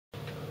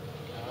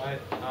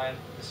Hi.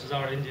 This is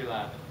our indie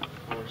lab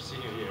for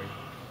senior year,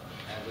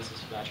 and this is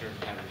Fletcher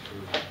and Henry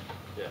Food.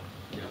 Yeah.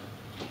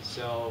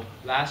 So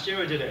last year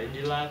we did an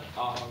indie lab.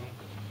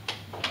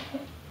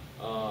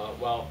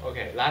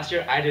 Last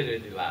year I did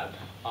an indie lab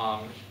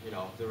on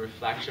the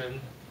reflection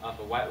of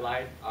a white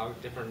light on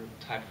different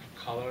type of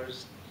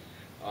colors.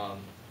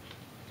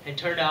 It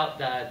turned out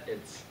that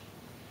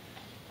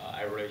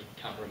I really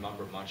can't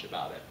remember much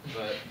about it,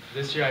 but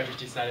this year I just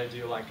decided to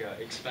do like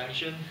an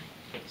expansion.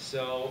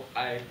 So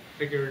I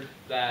figured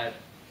that,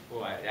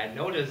 I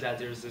noticed that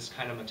there's this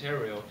kind of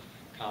material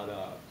called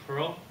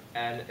pearl,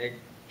 and it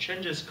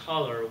changes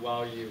color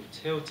while you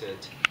tilt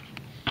it.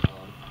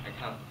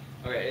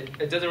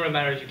 It doesn't really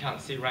matter if you can't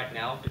see right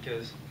now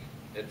because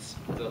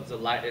the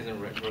light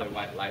isn't really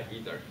white light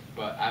either.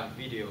 But I have a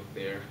video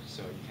there,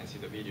 so you can see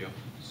the video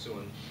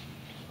soon.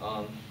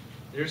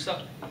 There's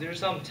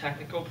some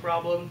technical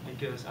problem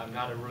because I'm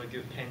not a really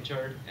good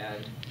painter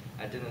and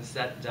I didn't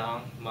set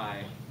down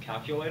my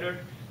calculator,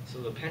 so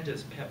the pen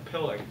is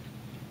pilling.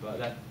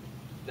 But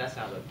that's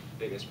not the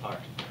biggest part.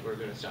 We're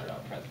going to start our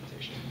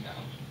presentation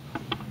now.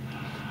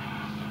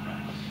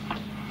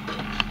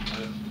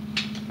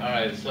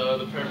 Alright, so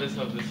the purpose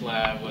of this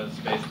lab was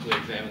basically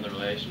examine the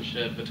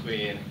relationship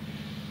between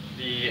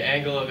the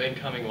angle of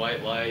incoming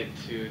white light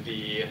to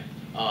the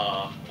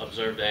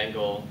observed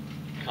angle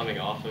coming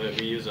off of it.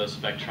 We use a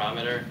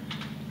spectrometer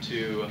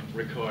to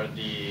record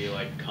the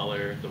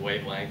color, the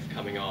wavelengths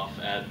coming off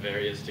at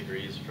various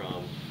degrees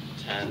from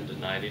 10 to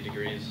 90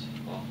 degrees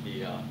off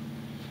the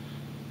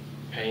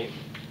paint.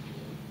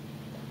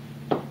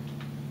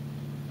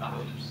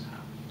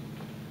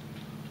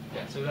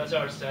 Yeah, so that's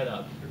our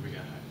setup. Here we go.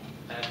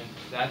 And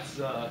that's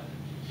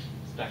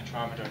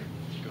spectrometer.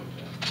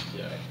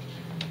 Yeah.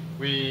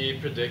 We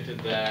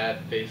predicted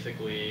that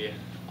basically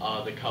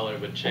the color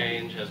would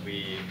change as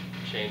we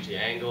change the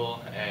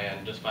angle,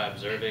 and just by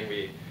observing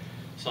we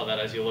saw that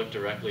as you look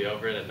directly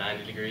over it at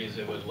 90 degrees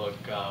it would look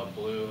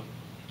blue,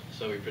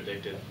 so we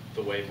predicted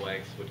the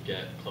wavelengths would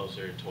get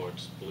closer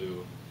towards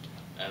blue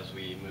as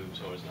we move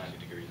towards 90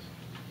 degrees.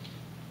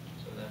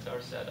 So that's our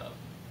setup.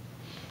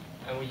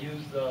 And we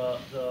use the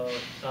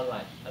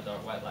sunlight as our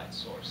white light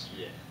source.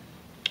 Yeah.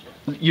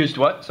 Used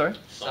what? Sorry?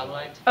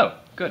 Sunlight. Oh,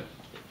 good.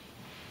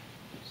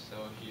 So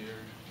here's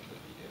the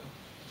video.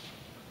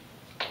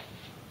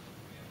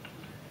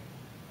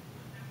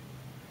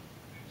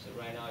 So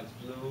right now it's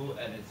blue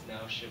and it's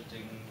now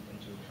shifting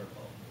into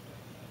purple.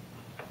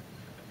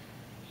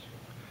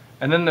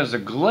 And then there's a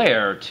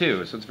glare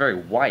too, so it's very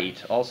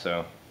white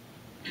also.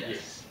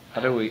 Yes.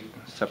 How do we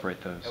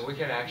separate those? And we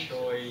can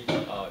actually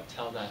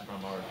tell that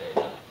from our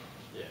data.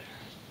 Yeah.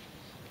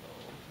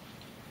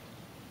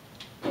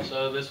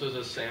 So this was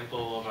a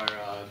sample of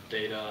our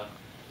data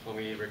when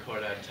we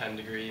recorded at 10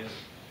 degrees.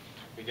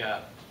 We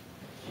got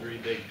 3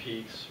 big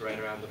peaks right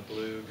around the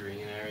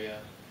blue-green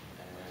area,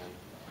 and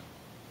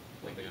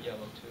Like the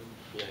yellow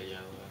too. yeah,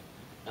 yellow.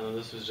 And then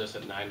this was just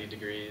at 90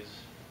 degrees.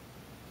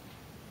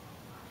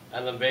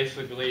 And then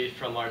basically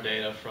from our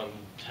data from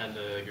 10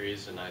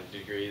 degrees to 90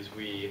 degrees,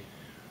 we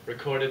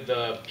recorded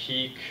the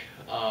peak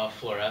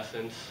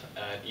fluorescence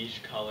at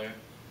each color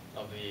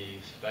of the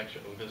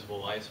spectrum, visible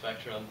light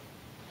spectrum.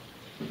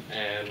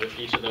 And with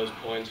each of those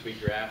points, we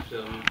graphed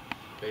them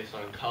based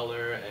on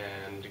color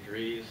and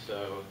degrees.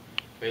 So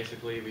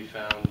basically, we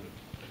found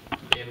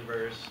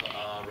inverse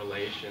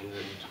relations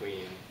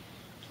between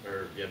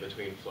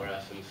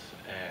fluorescence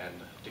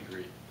and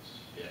degrees.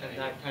 Yeah, And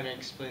that kind of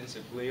explains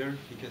the glare,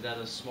 because at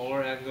a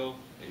smaller angle,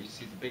 you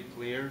see the big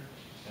glare,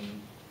 and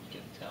you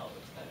can tell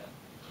it's kind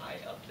of high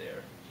up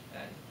there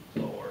and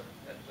lower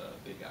at the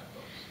big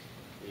angles.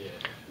 Yeah.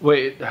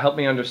 Wait, help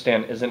me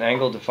understand. Is an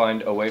angle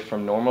defined away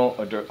from normal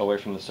or away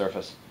from the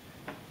surface?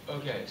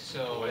 Okay,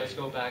 so let's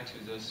go back to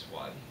this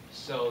one.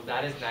 So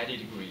that is 90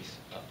 degrees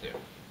up there.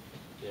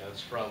 Yeah,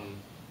 it's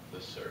from the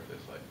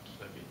surface.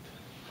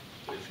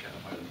 It's kind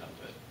of hard to tell,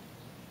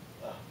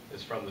 but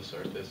it's from the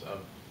surface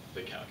of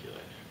the calculator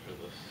for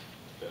this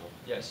film.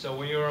 Yeah, so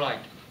when you're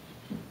like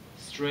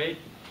straight,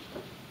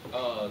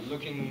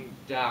 looking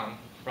down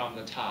from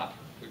the top,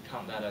 we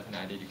count that as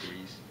 90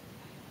 degrees.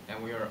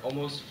 And we are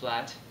almost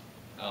flat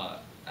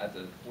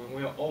when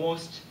we are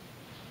almost,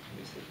 let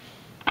me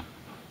see.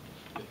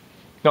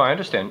 No, I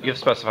understand. You've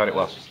specified it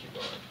well. Let's just keep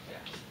going.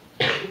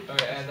 Yeah.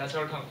 Okay, and that's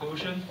our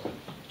conclusion.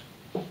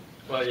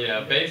 Well,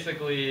 yeah,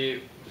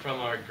 basically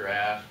from our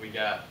graph we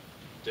got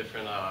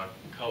different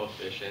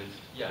coefficients.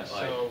 Yeah,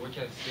 so we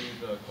can see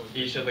the coefficients.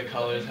 Each of the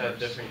colors had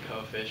different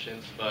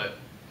coefficients, but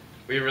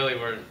we really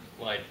weren't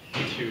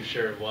too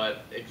sure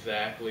what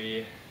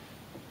exactly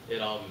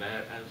it all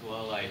meant as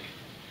well.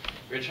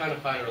 We were trying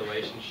to find a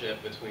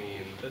relationship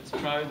between. That's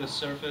probably the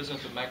surface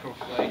of the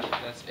microflake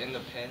that's in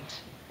the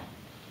paint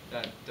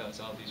that does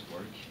all these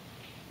work.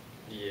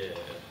 Yeah.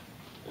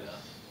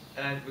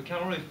 And we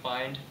can't really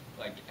find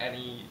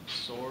any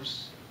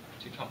source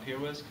to compare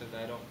with, because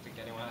I don't think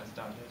anyone has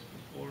done this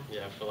before.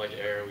 Yeah, for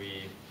error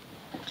we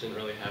didn't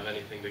really have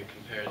anything to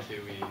compare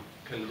to. We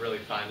couldn't really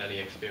find any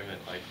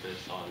experiment like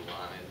this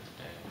online.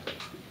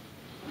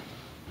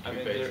 I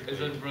mean, there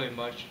isn't really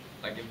much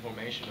like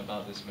information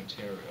about this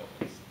material.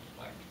 It's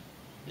like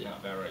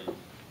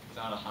it's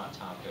not a hot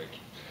topic.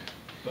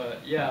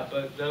 But yeah,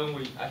 but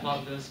then I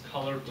found this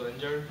color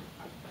blender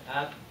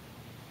app,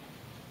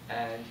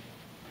 and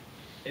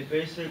it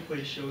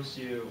basically shows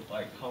you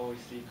like how we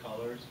see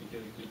colors,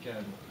 because we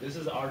can. This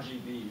is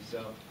RGB,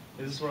 so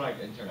this is for like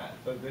internet.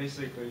 But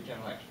basically, you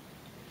can like,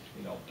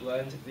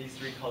 blend these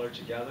three colors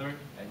together,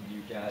 and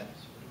you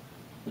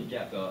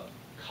get the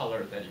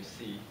color that you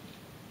see.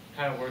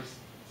 Kind of works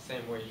the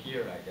same way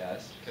here, I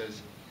guess,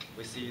 because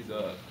we see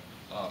the.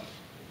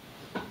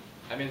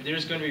 I mean,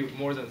 there's going to be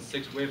more than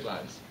 6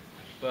 wavelengths,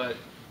 but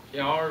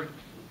in our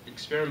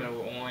experiment,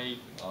 we only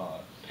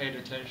paid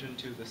attention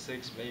to the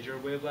 6 major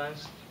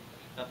wavelengths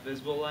of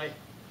visible light,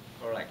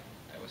 or like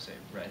I would say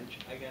range,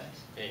 I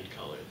guess. And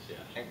colors,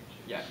 yeah. And,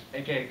 yeah,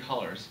 aka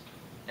colors,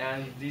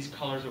 and these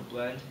colors will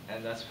blend,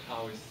 and that's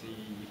how we see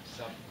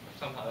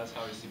somehow that's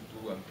how we see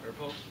blue and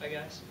purple, I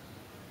guess.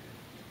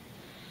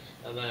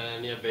 And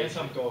then And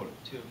some gold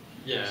too.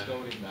 Yeah. There's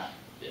gold in that.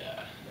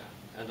 Yeah.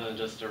 And then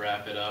just to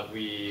wrap it up,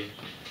 we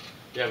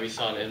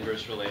saw an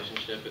inverse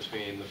relationship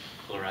between the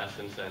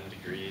fluorescence and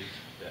degrees,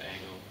 the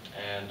angle,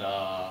 and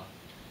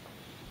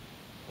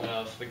what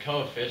else? The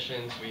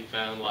coefficients we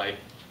found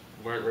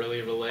weren't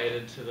really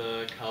related to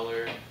the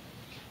color,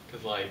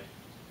 because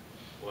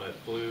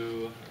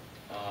blue.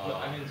 Well,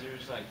 I mean,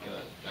 there's like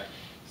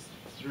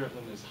 3 of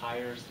them is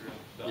higher, 3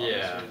 of the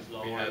Yeah, others is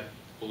lower. we had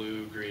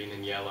blue, green,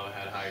 and yellow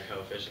had high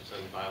coefficients,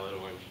 and violet,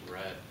 orange, and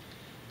red.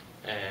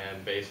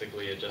 And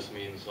basically, it just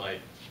means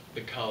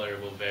the color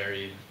will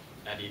vary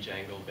at each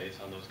angle based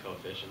on those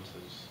coefficients.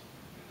 Is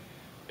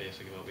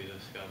basically what we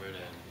discovered,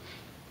 and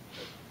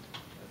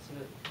That's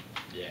it.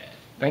 yeah.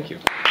 Thank you.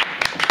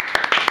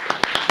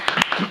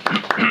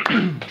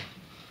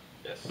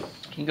 Yes.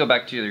 Can you go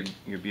back to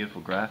your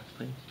beautiful graph,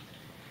 please?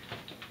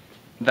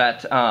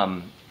 That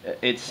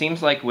it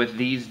seems like with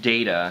these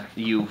data,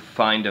 you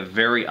find a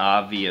very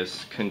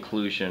obvious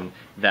conclusion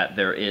that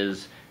there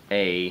is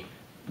a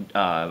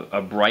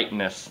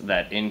brightness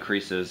that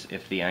increases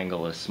if the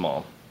angle is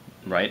small,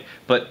 right?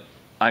 But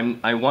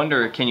I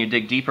wonder, can you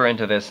dig deeper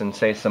into this and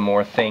say some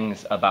more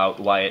things about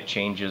why it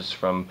changes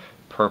from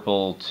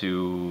purple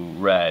to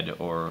red,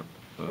 or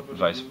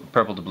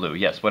purple to blue?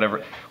 Yes,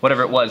 whatever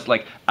it was.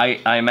 Like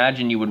I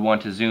imagine you would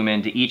want to zoom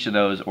into each of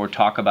those, or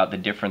talk about the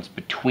difference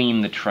between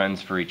the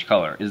trends for each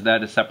color. Is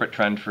that a separate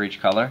trend for each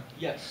color?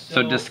 Yes.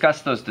 So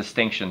discuss those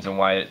distinctions and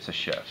why it's a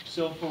shift.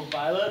 So for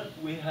violet,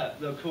 we have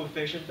the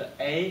coefficient, the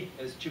A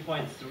is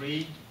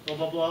 2.3, blah,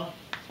 blah, blah.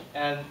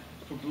 And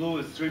for blue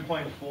is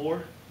 3.4,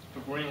 for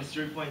green is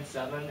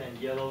 3.7, and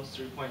yellow is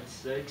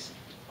 3.6,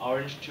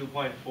 orange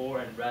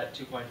 2.4, and red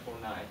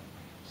 2.49.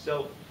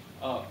 So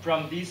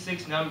from these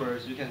 6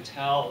 numbers, you can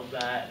tell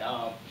that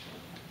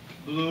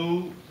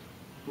blue,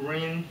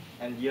 green,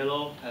 and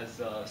yellow has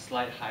a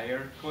slight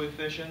higher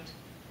coefficient,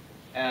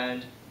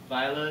 and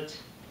violet,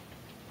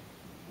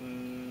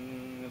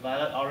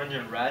 orange,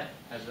 and red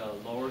has a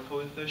lower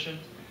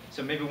coefficient.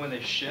 So maybe when they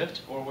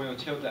shift, or when you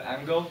tilt the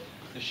angle,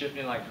 they shift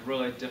in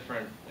really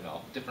different,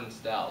 different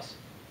styles.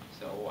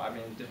 So I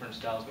mean, different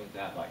styles means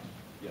that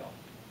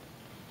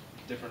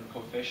different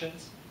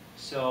coefficients.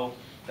 So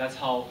that's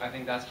how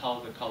that's how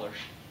the colors,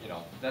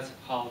 that's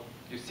how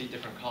you see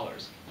different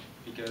colors,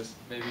 because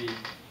maybe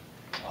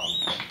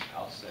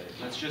I'll say,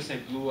 let's just say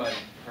blue and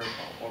purple,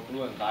 or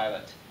blue and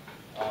violet.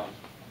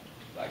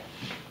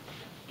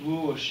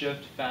 Blue will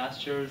shift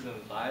faster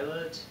than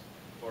violet,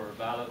 or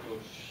violet will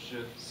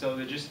shift. So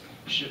they just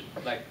shift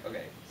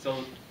okay.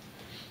 So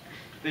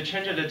they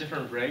change at a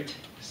different rate.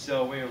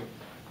 So when you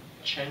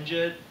change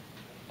it,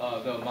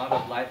 the amount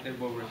of light it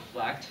will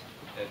reflect,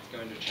 it's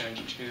going to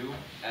change too,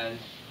 and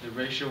the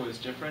ratio is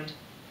different,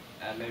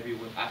 and maybe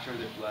after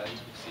they blend,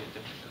 you see a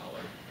different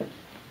color.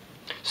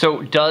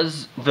 So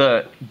does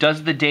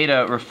the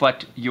data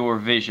reflect your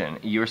vision?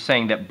 You're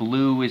saying that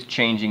blue is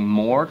changing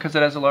more because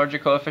it has a larger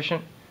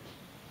coefficient?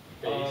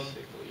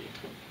 Basically.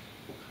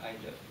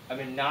 Kind of. I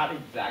mean, not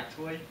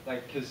exactly,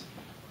 because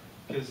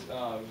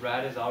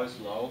red is always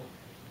low,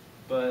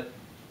 but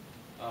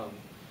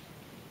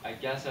I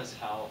guess that's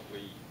how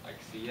we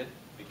see it,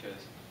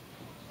 because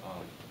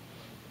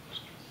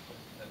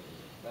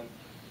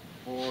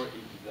for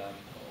example,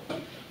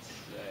 let's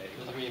say.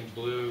 Because I mean,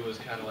 blue was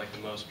kind of the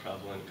most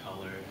prevalent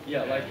color.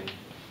 Yeah,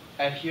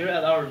 and here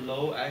at our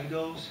low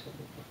angles,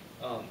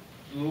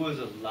 blue is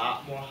a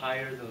lot more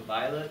higher than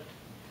violet.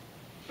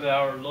 But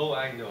our low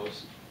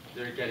angles,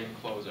 they're getting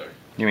closer.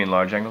 You mean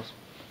large angles?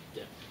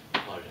 Yeah,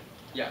 large.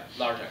 Yeah,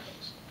 large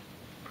angles.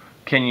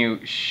 Can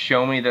you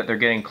show me that they're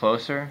getting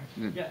closer?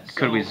 Yeah,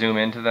 Could we zoom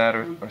into that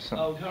or something?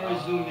 I can't really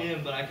zoom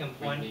in, but I can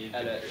point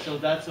at it. So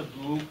that's a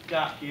blue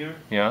dot here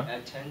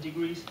at 10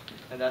 degrees,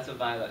 and that's a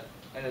violet.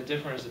 And the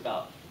difference is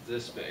about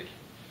this big.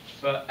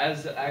 But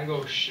as the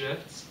angle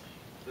shifts,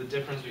 the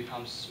difference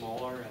becomes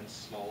smaller and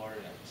smaller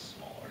and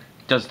smaller.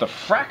 Does the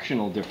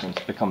fractional difference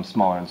become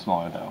smaller and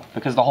smaller, though?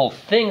 Because the whole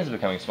thing is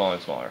becoming smaller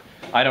and smaller.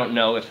 I don't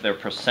know if their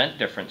percent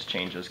difference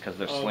changes because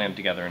they're slammed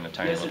together in a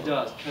tiny yes, little it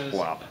does,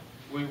 blob.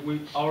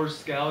 our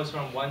scale is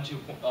from 0 to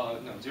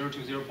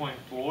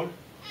 0.4.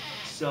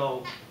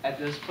 So at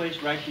this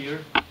place right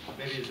here,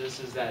 maybe this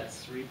is at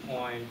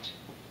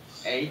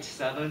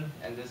 3.87,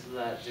 and this is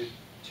at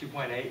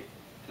 2.8.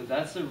 So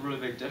that's a really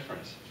big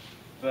difference.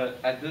 But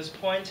at this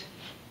point,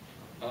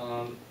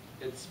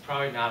 it's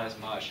probably not as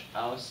much.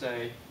 I would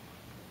say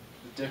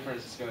the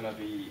difference is going to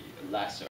be lesser.